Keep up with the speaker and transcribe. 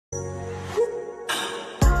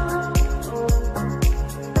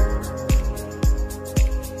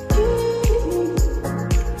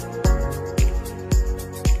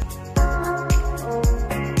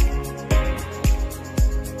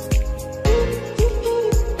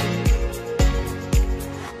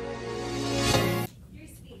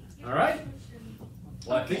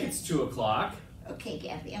2 o'clock. Okay,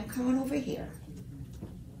 Gabby, I'm coming over here.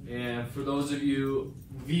 And for those of you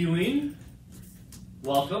viewing,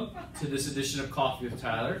 welcome to this edition of Coffee with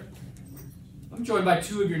Tyler. I'm joined by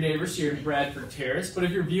 2 of your neighbors here in Bradford Terrace, but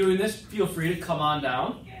if you're viewing this, feel free to come on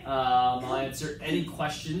down. I'll answer any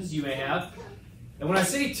questions you may have. And when I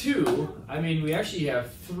say 2, I mean we actually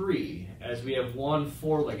have 3, as we have one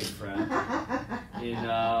 4-legged friend in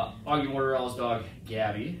Augie Mortarell's dog,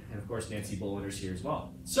 Gabby, and of course Nancy Bolinder's here as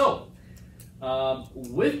well. So,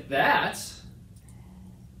 with that,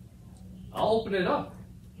 I'll open it up.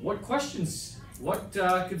 What questions, what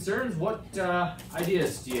concerns, what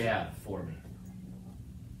ideas do you have for me?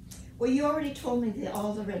 Well, you already told me that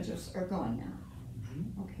all the renters are gone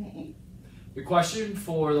now. Okay. The question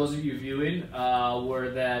for those of you viewing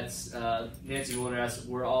were that Nancy Bolinder asked,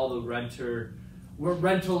 were all the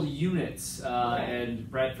rental units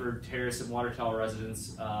and Bradford Terrace and Water Tower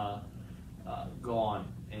residents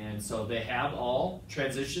gone? And so they have all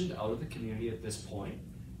transitioned out of the community at this point.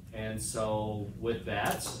 And so with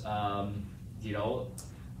that, you know,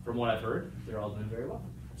 from what I've heard, they're all doing very well.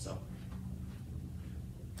 So.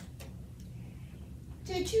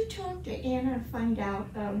 Did you talk to Anna and find out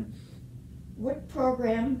what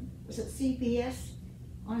program, was it CBS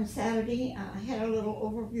on Saturday? I had a little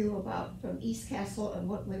overview about from East Castle and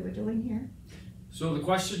what we were doing here. So the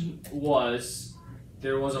question was,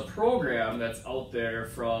 there was a program that's out there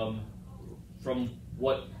from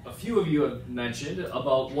what a few of you have mentioned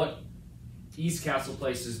about what East Castle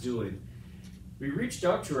Place is doing. We reached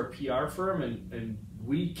out to our PR firm and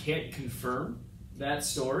we can't confirm that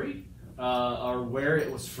story or where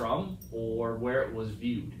it was from or where it was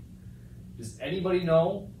viewed. Does anybody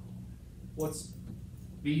know what's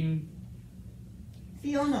being...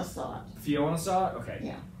 Fiona saw it. Fiona saw it? Okay.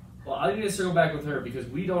 Yeah. Well, I need to circle back with her because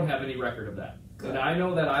we don't have any record of that. Good. And I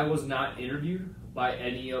know that I was not interviewed by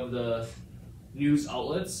any of the news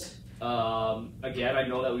outlets. Again, I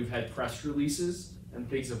know that we've had press releases and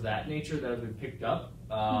things of that nature that have been picked up,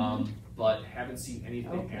 but haven't seen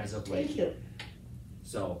anything as of late. Thank you.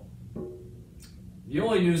 So, the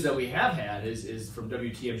only news that we have had is from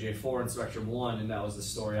WTMJ4 and Spectrum 1, and that was the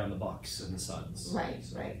story on the Bucks and the Suns. Right,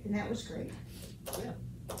 right, and that was great. Yeah.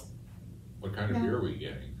 What kind of beer are we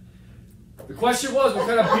getting? The question was, what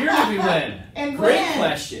kind of beer did we win? And Great when?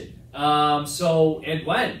 question. And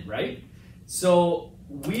when, right? So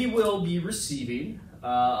we will be receiving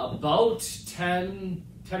about 10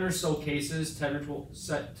 or so cases, 10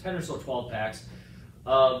 or so 12 packs.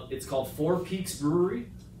 It's called Four Peaks Brewery.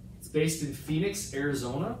 It's based in Phoenix,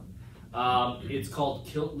 Arizona. It's called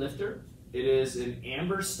Kilt Lifter. It is an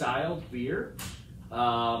amber-styled beer.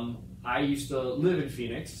 I used to live in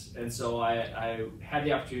Phoenix, and so I had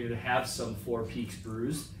the opportunity to have some Four Peaks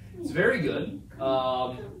brews. It's very good.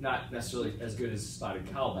 Not necessarily as good as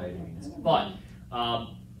Spotted Cow by any means, but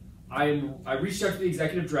I reached out to the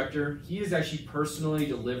executive director. He is actually personally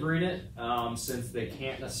delivering it since they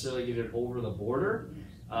can't necessarily get it over the border.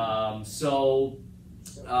 So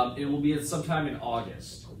it will be at sometime in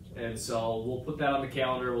August, and so we'll put that on the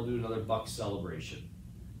calendar. We'll do another Bucks celebration.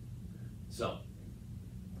 So.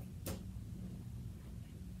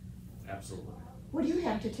 Absolutely. What do you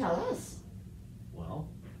have to tell us? Well,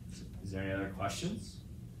 is there any other questions?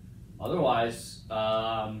 Otherwise,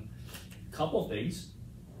 couple things.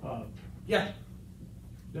 Yeah.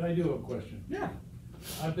 I do have a question. Yeah.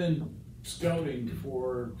 I've been scouting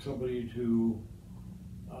for somebody to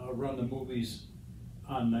run the movies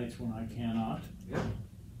on nights when I cannot. Yeah.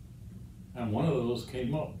 And one of those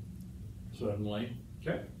came up suddenly.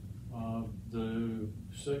 Okay. The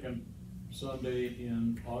second Sunday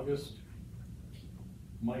in August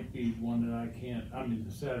might be one that I can't, I mean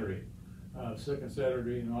the Saturday. Second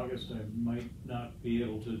Saturday in August I might not be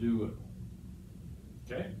able to do it.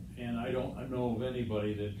 Okay. And I don't know of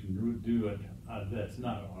anybody that can do it that's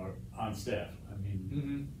not on staff. I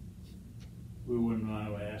mean, we wouldn't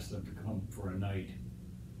want to ask them to come for a night.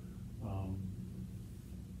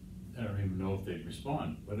 I don't even know if they'd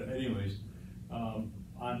respond, but anyways,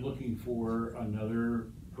 I'm looking for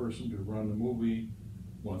another person to run the movie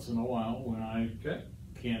once in a while when I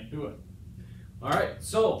can't do it. All right.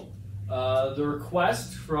 So the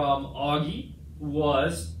request from Augie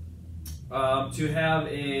was to have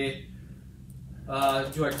a,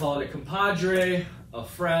 do I call it a compadre, a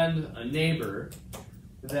friend, a neighbor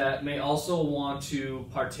that may also want to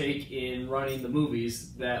partake in running the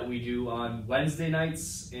movies that we do on Wednesday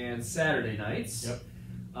nights and Saturday nights. Yep.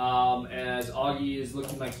 As Augie is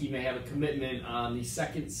looking like he may have a commitment on the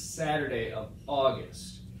second Saturday of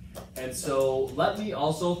August. And so let me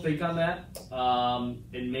also think on that,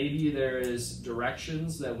 and maybe there is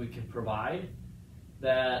directions that we can provide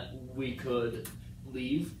that we could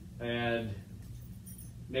leave and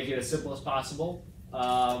make it as simple as possible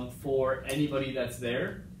for anybody that's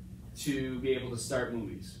there to be able to start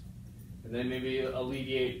movies. And then maybe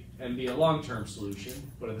alleviate and be a long-term solution,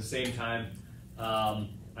 but at the same time,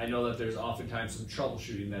 I know that there's oftentimes some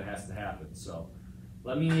troubleshooting that has to happen. So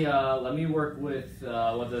let me work with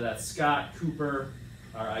whether that's Scott, Cooper,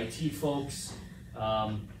 our IT folks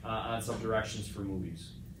on some directions for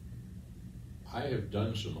movies. I have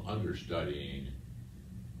done some understudying,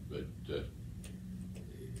 but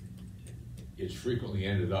it's frequently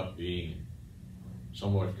ended up being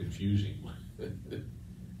somewhat confusing.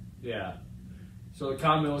 Yeah. So the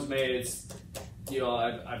comment was made, it's,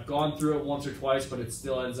 I've gone through it once or twice, but it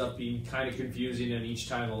still ends up being kind of confusing and each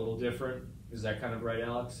time a little different. Is that kind of right,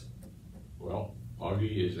 Alex? Well,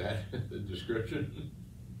 Augie, is that the description?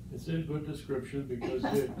 It's a good description because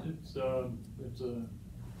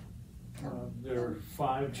there are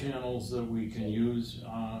 5 channels that we can use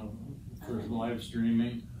for live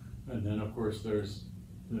streaming, and then of course there's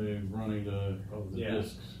the running of the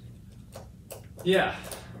discs. Yeah,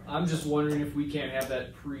 I'm just wondering if we can't have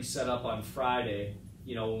that pre-set up on Friday,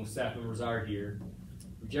 when staff members are here.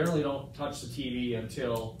 We generally don't touch the TV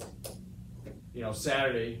until,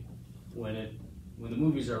 Saturday when the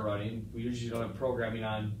movies are running. We usually don't have programming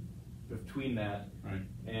on between that. Right.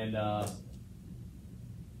 And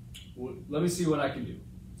let me see what I can do.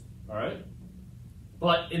 All right?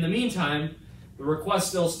 But in the meantime, the request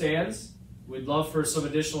still stands. We'd love for some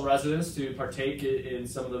additional residents to partake in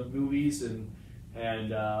some of the movies and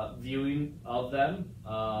viewing of them,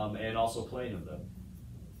 and also playing of them.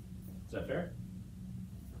 Is that fair?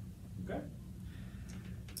 Okay.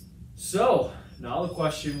 So now the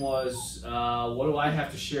question was, what do I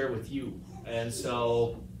have to share with you? And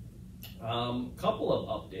so, a couple of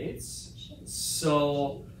updates.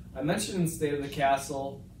 So I mentioned in State of the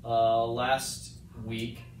Castle last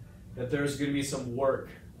week that there's going to be some work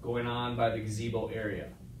going on by the gazebo area.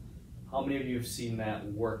 How many of you have seen that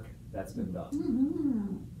work that's been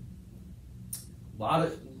done? A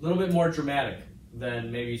little bit more dramatic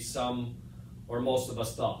than maybe some or most of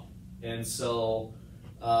us thought. And so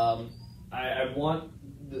I want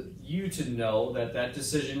you to know that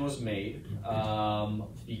decision was made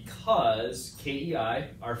because KEI,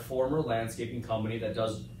 our former landscaping company that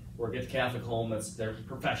does work at the Catholic home, that's their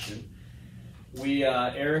profession, we,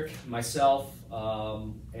 Eric, myself,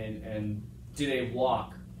 and did a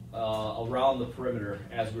walk around the perimeter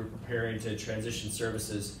as we were preparing to transition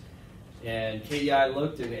services. And KEI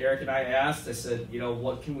looked, and Eric and I asked, I said,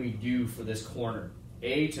 what can we do for this corner?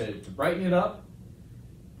 A, to brighten it up,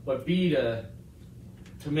 but B, to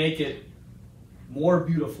make it more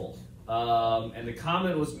beautiful. And the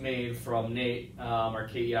comment was made from Nate, our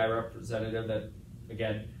KEI representative, that,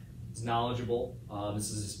 again, is knowledgeable.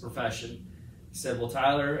 This is his profession. He said, well,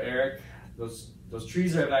 Tyler, Eric, those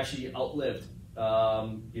trees have actually outlived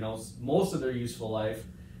most of their useful life,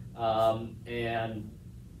 and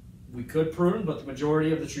we could prune, but the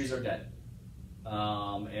majority of the trees are dead.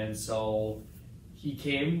 And so he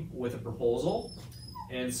came with a proposal,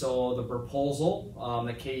 and so the proposal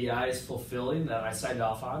that KEI is fulfilling, that I signed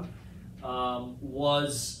off on,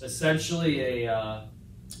 was essentially a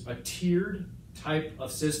tiered type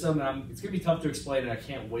of system. And it's going to be tough to explain, and I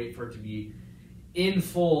can't wait for it to be in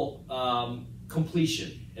full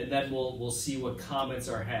completion, and then we'll see what comments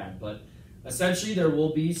are had. But essentially there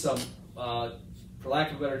will be some, for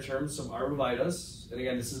lack of a better term, some arborvitaes, and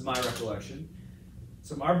again, this is my recollection,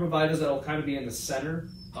 some arborvitaes that will kind of be in the center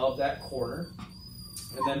of that corner,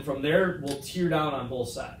 and then from there we'll tear down on both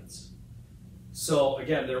sides. So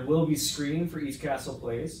again, there will be screening for East Castle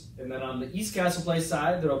Place, and then on the East Castle Place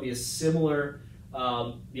side, there will be a similar,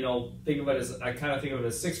 think of it as, I kind of think of it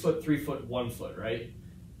as 6 foot, 3 foot, 1 foot, right?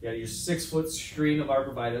 You got your 6 foot screen of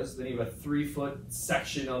arborvitaes, then you have a 3 foot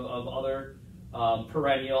section of other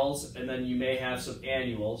perennials, and then you may have some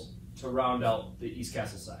annuals to round out the East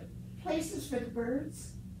Castle side. Places for the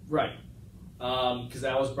birds? Right, because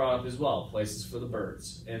that was brought up as well, places for the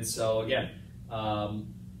birds. And so again,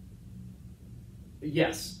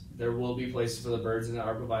 yes, there will be places for the birds in the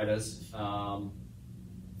arborvitaes.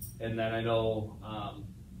 And then I know,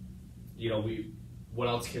 what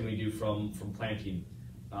else can we do from planting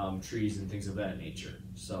trees and things of that nature?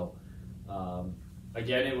 So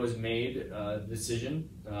again, it was made, decision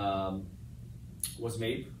was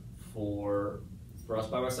made for us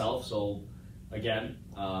by myself. So again,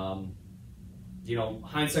 hindsight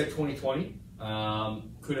 2020,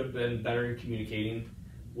 could have been better in communicating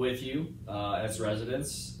with you as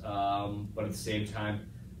residents, but at the same time,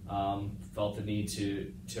 felt the need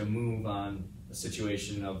to move on a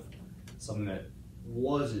situation of something that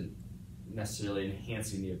wasn't necessarily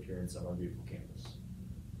enhancing the appearance of our beautiful campus.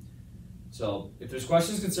 So if there's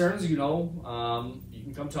questions, concerns, you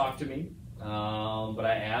can come talk to me. But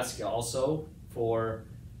I ask also for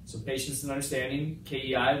some patience and understanding.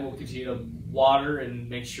 KEI will continue to water and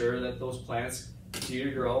make sure that those plants continue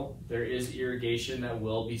to grow. There is irrigation that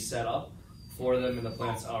will be set up for them, and the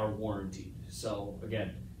plants are warranted. So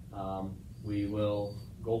again, we will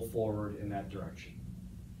go forward in that direction.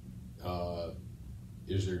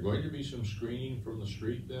 Is there going to be some screening from the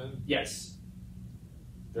street then? Yes,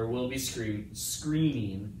 there will be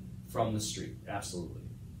screening from the street, absolutely.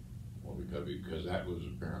 Well, because that was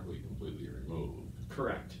apparently completely removed.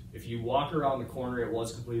 Correct. If you walk around the corner, it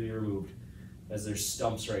was completely removed, as there's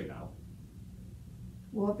stumps right now.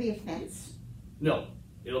 Will it be a fence? No,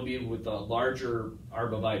 it'll be with the larger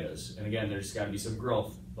arborvitaes, and again, there's got to be some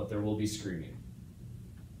growth, but there will be screening.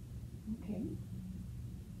 Okay.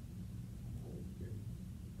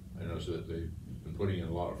 I noticed that they've been putting in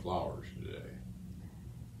a lot of flowers today.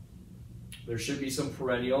 There should be some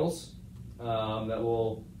perennials that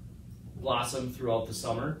will blossom throughout the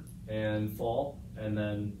summer and fall, and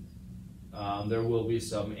then there will be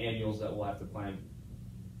some annuals that we'll have to plant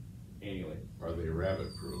annually. Are they rabbit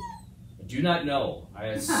proof? I do not know. I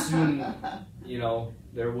assume,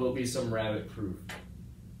 there will be some rabbit proof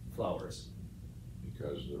flowers.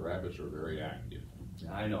 Because the rabbits are very active.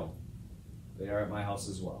 I know. They are at my house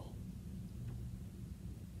as well.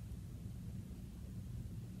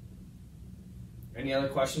 Any other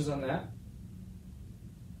questions on that?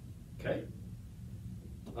 Okay.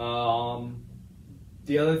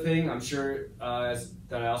 The other thing I'm sure that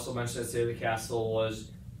I also mentioned at State of the Castle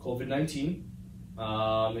was COVID-19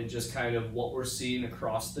 and just kind of what we're seeing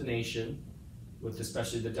across the nation with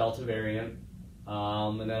especially the Delta variant,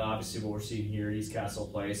 and then obviously what we're seeing here at East Castle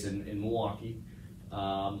Place in Milwaukee.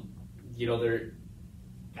 There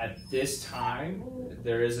at this time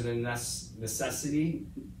there is a necessity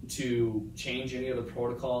to change any of the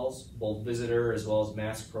protocols, both visitor as well as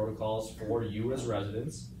mask protocols for you as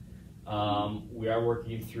residents. We are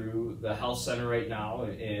working through the health center right now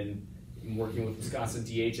and working with Wisconsin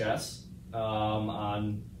DHS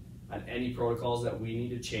on any protocols that we need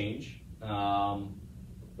to change.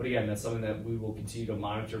 But again, that's something that we will continue to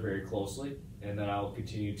monitor very closely, and then I'll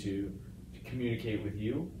continue to communicate with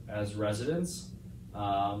you as residents.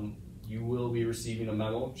 You will be receiving a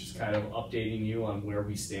memo just kind of updating you on where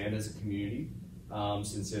we stand as a community,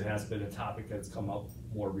 since it has been a topic that's come up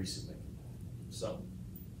more recently. So.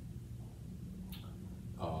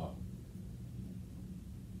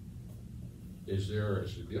 Is there a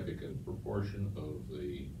significant proportion of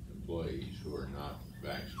the employees who are not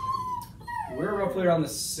vaccinated? We're roughly around the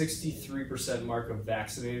 63% mark of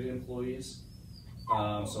vaccinated employees.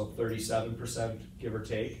 So 37%, give or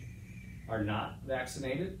take, are not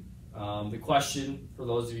vaccinated. The question for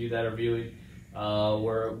those of you that are viewing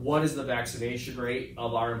were, what is the vaccination rate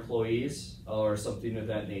of our employees or something of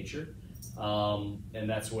that nature? And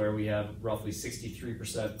that's where we have roughly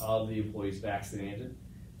 63% of the employees vaccinated.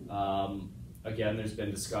 Again, there's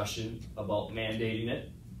been discussion about mandating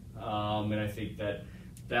it, and I think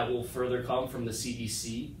that will further come from the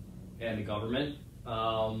CDC and the government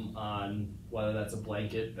on whether that's a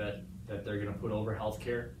blanket that they're going to put over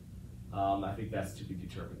healthcare. I think that's to be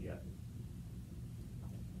determined yet.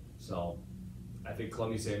 So I think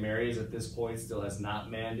Columbia St. Mary's at this point still has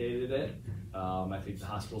not mandated it. I think the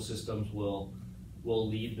hospital systems will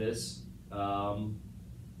lead this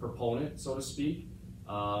proponent, so to speak.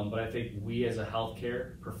 But I think we as a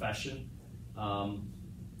healthcare profession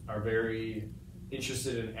are very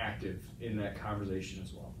interested and active in that conversation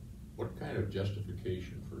as well. What kind of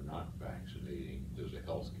justification for not vaccinating does a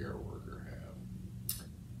healthcare worker have?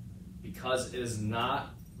 Because it has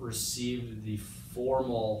not received the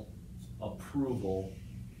formal approval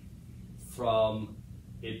from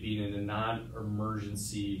it being in a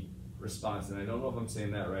non-emergency response. And I don't know if I'm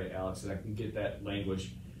saying that right, Alex, and I can get that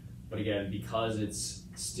language. But again, because it's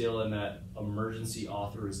still in that emergency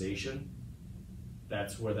authorization,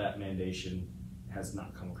 that's where that mandation has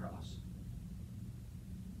not come across.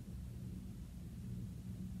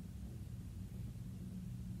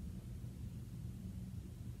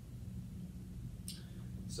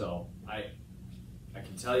 So I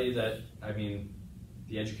can tell you that, I mean,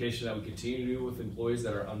 the education that we continue to do with employees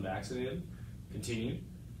that are unvaccinated, continue.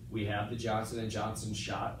 We have the Johnson & Johnson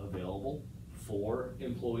shot available for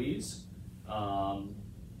employees.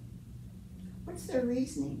 What's their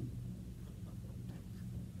reasoning?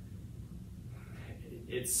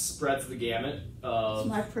 It spreads the gamut of. It's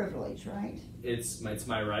my privilege, right? It's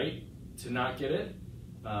my right to not get it.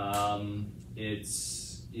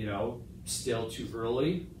 It's, still too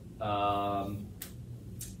early.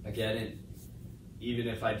 Again, even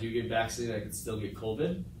if I do get vaccinated, I could still get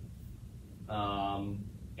COVID.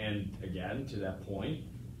 And again, to that point,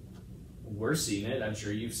 we're seeing it. I'm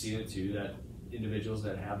sure you've seen it too, that individuals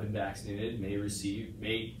that have been vaccinated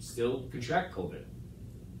may still contract COVID.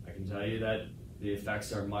 I can tell you that the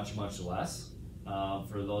effects are much, much less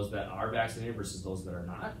for those that are vaccinated versus those that are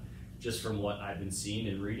not, just from what I've been seeing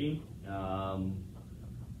and reading.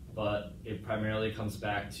 But it primarily comes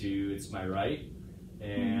back to it's my right,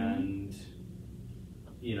 and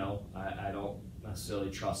you know, I don't necessarily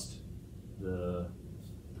trust the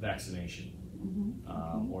vaccination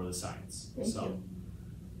or the science. Thank you.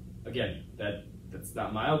 Again, that's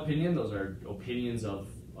not my opinion. Those are opinions of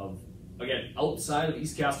again, outside of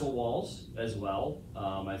East Castle walls as well.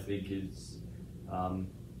 I think it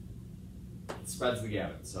spreads the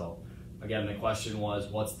gamut. So again, the question was,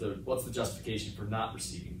 what's the justification for not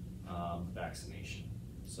receiving vaccination?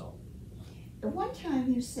 So At one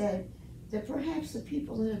time you said that perhaps the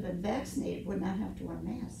people that have been vaccinated would not have to wear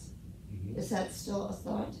masks. Is that still a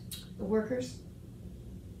thought, the workers?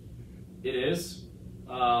 it is,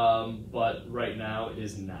 but right now it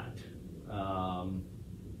is not.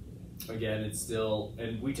 Again, it's still,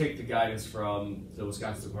 and we take the guidance from the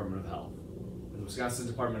Wisconsin Department of Health. The Wisconsin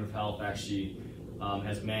Department of Health actually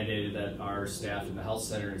has mandated that our staff in the health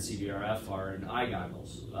center and CVRF are in eye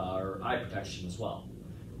goggles or eye protection as well.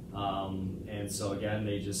 And so again,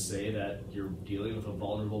 they just say that you're dealing with a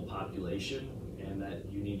vulnerable population and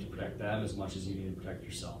that you need to protect them as much as you need to protect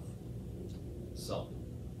yourself. So,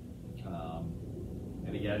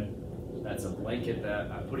 and again, that's a blanket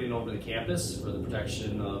that I'm putting over the campus for the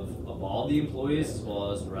protection of all the employees as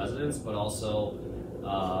well as the residents, but also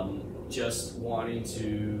just wanting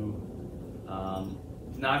to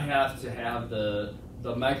not have to have the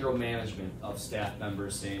micromanagement of staff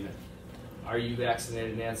members saying, are you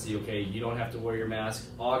vaccinated, Nancy? Okay, you don't have to wear your mask.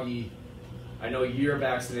 Augie, I know you're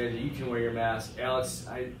vaccinated, you can wear your mask. Alex,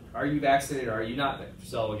 are you vaccinated or are you not?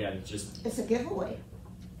 So again, it's a giveaway.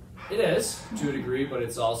 It is, to a degree, but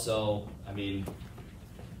it's also, I mean,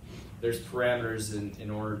 there's parameters in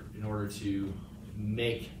order to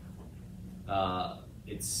make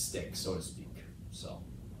it stick, so to speak. So,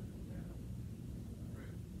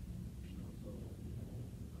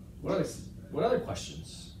 what other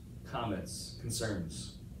questions, comments,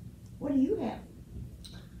 concerns? What do you have?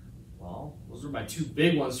 Well, those are my two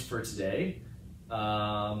big ones for today.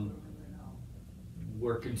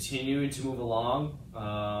 We're continuing to move along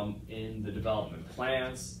in the development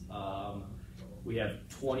plans. We have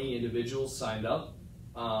 20 individuals signed up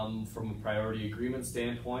from a priority agreement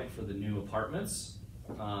standpoint for the new apartments.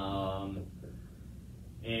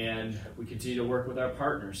 And we continue to work with our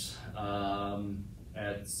partners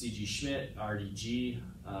at CG Schmidt, RDG,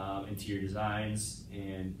 Interior Designs,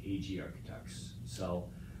 and AG Architects. So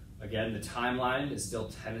again, the timeline is still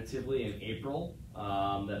tentatively in April.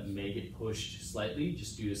 That may get pushed slightly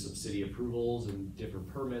just due to some city approvals and different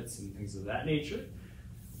permits and things of that nature.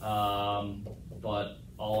 But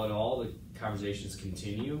all in all, the conversations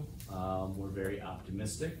continue. We're very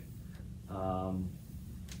optimistic and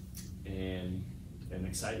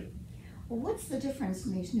excited. Well, what's the difference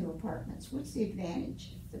in these new apartments? What's the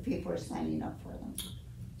advantage that people are signing up for them?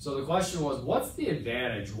 So the question was, what's the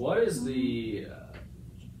advantage? What is the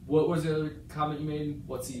what was the other comment you made?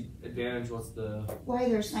 What's the advantage? What's the... Why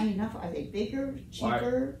they're signing up? Are they bigger,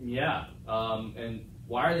 cheaper? Yeah, and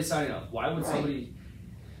why are they signing up? Why would somebody...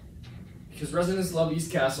 Because residents love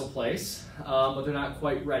East Castle Place, but they're not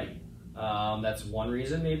quite ready. That's one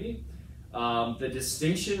reason, maybe. The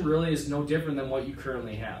distinction really is no different than what you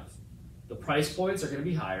currently have. The price points are going to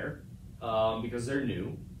be higher because they're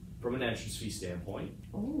new from an entrance fee standpoint.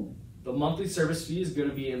 Oh. The monthly service fee is going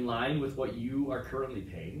to be in line with what you are currently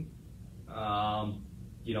paying.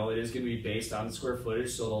 You know, it is going to be based on the square footage,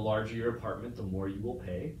 so the larger your apartment, the more you will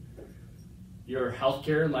pay. Your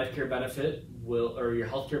healthcare and life care benefit your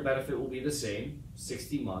healthcare benefit will be the same,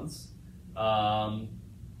 60 months.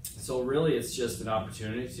 So really, it's just an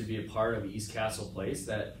opportunity to be a part of East Castle Place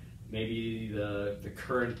that maybe the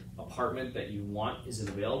current apartment that you want isn't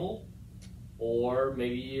available. Or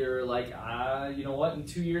maybe you're like, you know what, in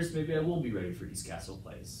 2 years, maybe I will be ready for East Castle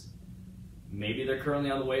Place. Maybe they're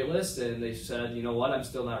currently on the wait list and they said, you know what, I'm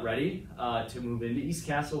still not ready to move into East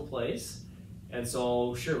Castle Place. And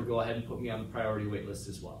so, sure, go ahead and put me on the priority wait list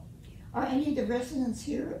as well. Are any of the residents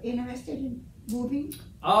here interested in moving?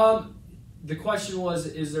 The question was,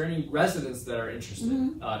 is there any residents that are interested?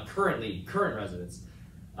 Current residents.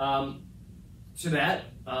 To that,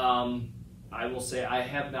 I will say I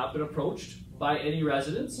have not been approached by any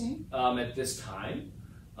residents at this time.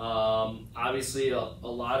 Obviously, a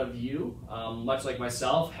lot of you, much like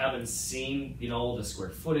myself, haven't seen, the square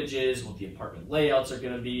footages, what the apartment layouts are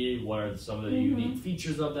going to be, what are some of the unique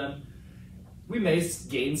features of them. We may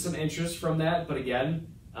gain some interest from that, but again,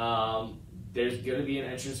 there's going to be an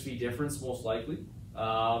entrance fee difference most likely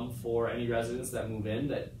for any residents that move in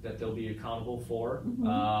that they'll be accountable for.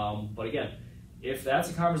 But again, if that's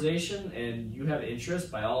a conversation and you have interest,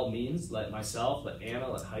 by all means, let myself, let Anna,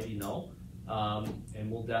 let Heidi know. And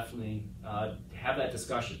we'll definitely have that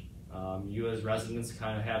discussion. You as residents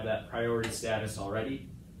kind of have that priority status already,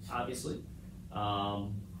 obviously.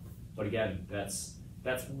 But again, that's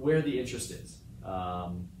where the interest is.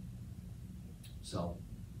 So,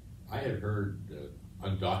 I had heard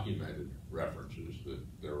undocumented references that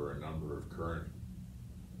there were a number of current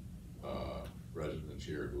residents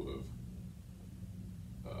here who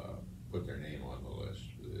have put their name on the list.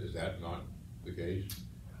 Is that not the case?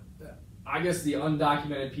 I guess the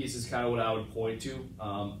undocumented piece is kind of what I would point to.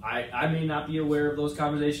 I may not be aware of those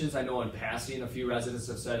conversations. I know in passing, a few residents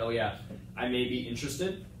have said, oh yeah, I may be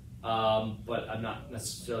interested, but I'm not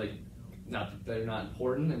necessarily, not that they're not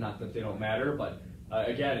important and not that they don't matter, but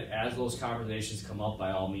again, as those conversations come up,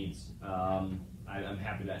 by all means, I'm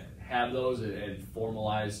happy to have those and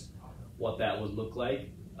formalize what that would look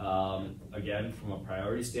like. Again, from a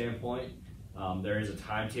priority standpoint, there is a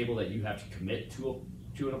timetable that you have to commit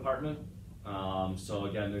to an apartment. So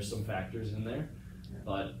again, there's some factors in there,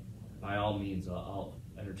 but by all means, I'll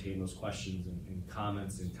entertain those questions and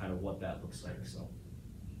comments and kind of what that looks like. So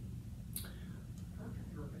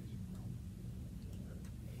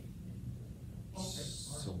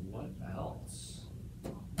what else?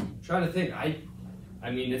 I'm trying to think.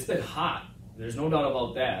 I mean, it's been hot. There's no doubt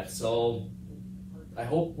about that. So I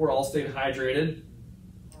hope we're all staying hydrated.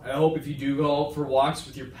 I hope if you do go out for walks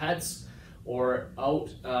with your pets or out,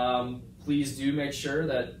 please do make sure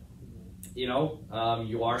that you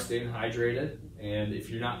are staying hydrated. And if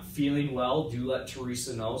you're not feeling well, do let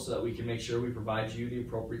Teresa know so that we can make sure we provide you the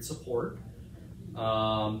appropriate support.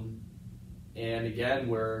 And again,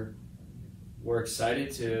 we're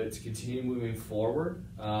excited to continue moving forward.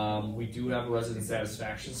 We do have a resident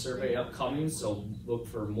satisfaction survey upcoming, so look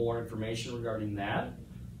for more information regarding that.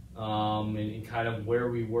 And kind of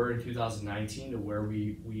where we were in 2019 to where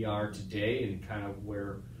we are today, and kind of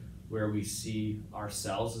where we see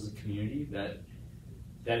ourselves as a community.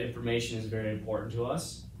 That information is very important to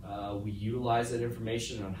us. We utilize that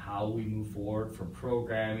information on how we move forward, from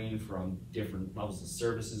programming, from different levels of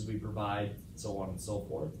services we provide, so on and so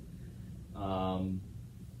forth. And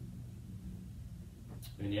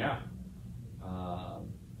yeah,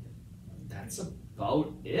 that's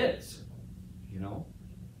about it,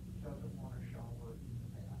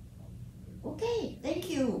 Okay, thank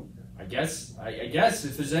you. I guess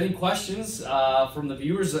if there's any questions from the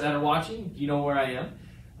viewers that are watching, you know where I am.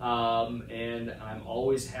 And I'm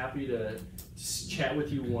always happy to chat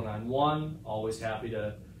with you one-on-one, always happy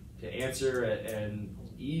to answer and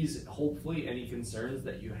ease, hopefully, any concerns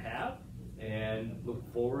that you have, and look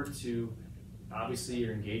forward to, obviously,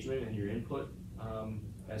 your engagement and your input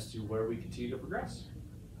as to where we continue to progress.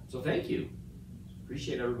 So thank you.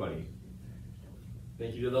 Appreciate everybody.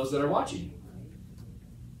 Thank you to those that are watching.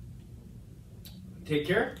 Take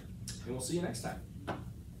care, and we'll see you next time.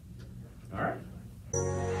 All right.